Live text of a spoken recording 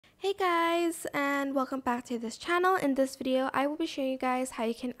Hey guys, and welcome back to this channel. In this video, I will be showing you guys how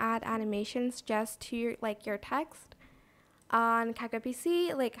you can add animations just to your text on CapCut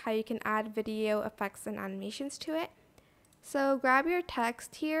PC, like how you can add video effects and animations to it. So grab your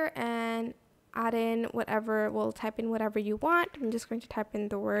text here and add in whatever, we'll type in whatever you want. I'm just going to type in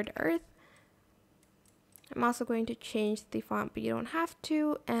the word earth. I'm also going to change the font, but you don't have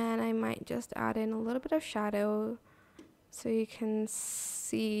to, and I might just add in a little bit of shadow so you can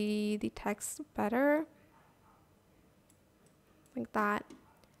see the text better, like that.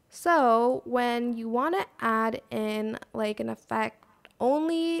 So when you want to add in like an effect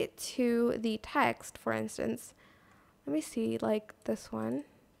only to the text, for instance, let me see, like this one.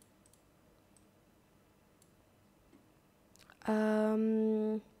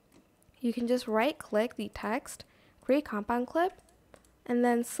 You can just right click the text, create compound clip, and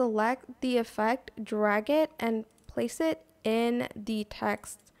then select the effect, drag it, and place it in the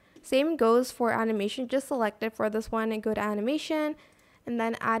text. Same goes for animation. Just select it for this one and go to animation, and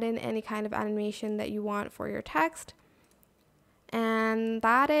then add in any kind of animation that you want for your text. And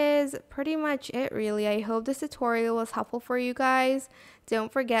that is pretty much it, really. I hope this tutorial was helpful for you guys.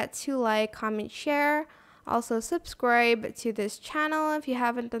 Don't forget to like, comment, share. Also subscribe to this channel if you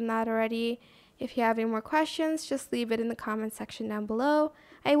haven't done that already. If you have any more questions, just leave it in the comment section down below.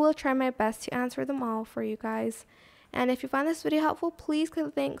 I will try my best to answer them all for you guys. And if you found this video helpful, please click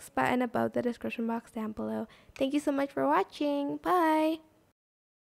the thanks button above the description box down below. Thank you so much for watching. Bye!